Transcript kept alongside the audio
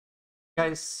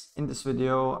Guys, in this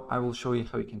video, I will show you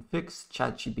how you can fix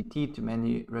ChatGPT to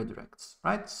many redirects,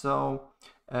 right? So,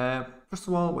 first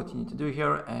of all, what you need to do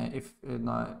here, if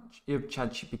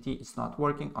ChatGPT is not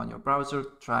working on your browser,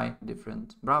 try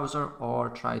different browser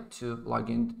or try to log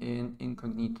in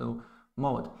incognito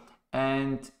mode.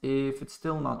 And if it's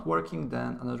still not working,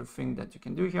 then another thing that you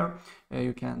can do here,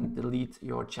 you can delete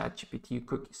your ChatGPT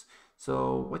cookies.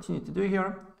 So what you need to do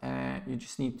here, you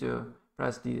just need to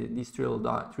press these three little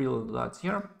dots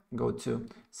here, go to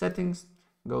settings,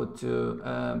 go to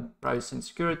privacy and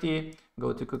security,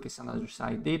 go to cookies and other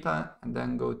site data, and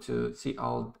then go to see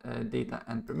all data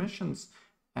and permissions.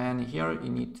 And here you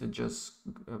need to just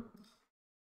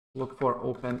look for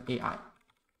OpenAI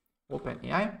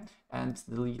and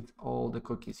delete all the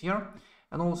cookies here.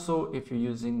 And also, if you're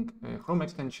using Chrome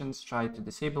extensions, try to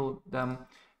disable them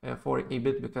for a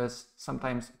bit, because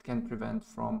sometimes it can prevent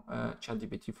from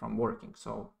ChatGPT from working.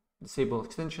 So disable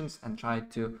extensions and try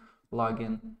to log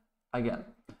in again,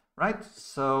 right?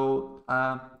 So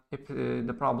if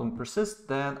the problem persists,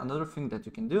 then another thing that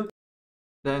you can do,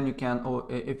 then you can,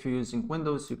 if you're using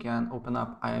Windows, you can open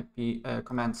up IP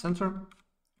command center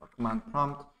or command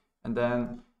prompt, and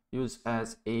then use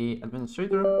as a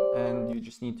administrator, and you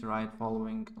just need to write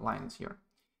following lines here.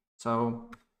 So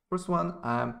first one,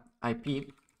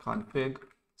 IP config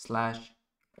 /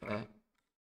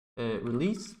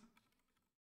 release,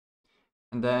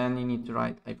 and then you need to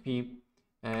write IP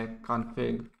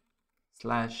config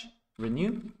 /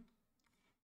 renew,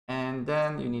 and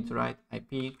then you need to write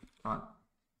IP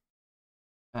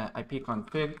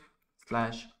config /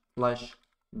 flush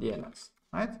DNS,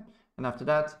 right? And after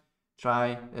that,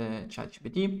 try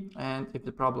ChatGPT, and if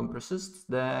the problem persists,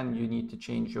 then you need to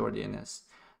change your DNS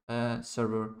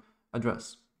server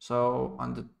address. So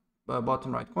on the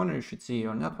bottom right corner, you should see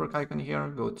your network icon here.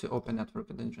 Go to Open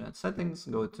Network and Internet Settings,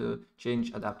 go to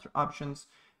Change Adapter Options,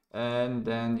 and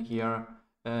then here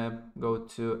go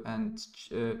to and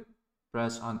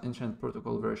press on Internet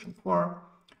Protocol version 4,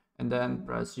 and then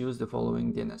press Use the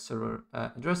following DNS server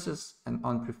addresses, and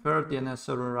on Preferred DNS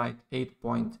server write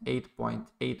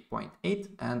 8.8.8.8,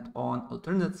 and on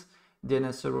Alternate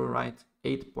DNS server write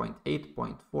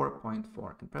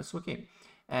 8.8.4.4, and press OK.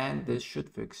 And this should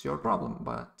fix your problem.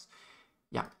 But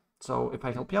yeah, so if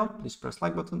I help you out, please press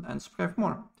like button and subscribe for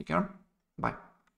more. Take care. Bye.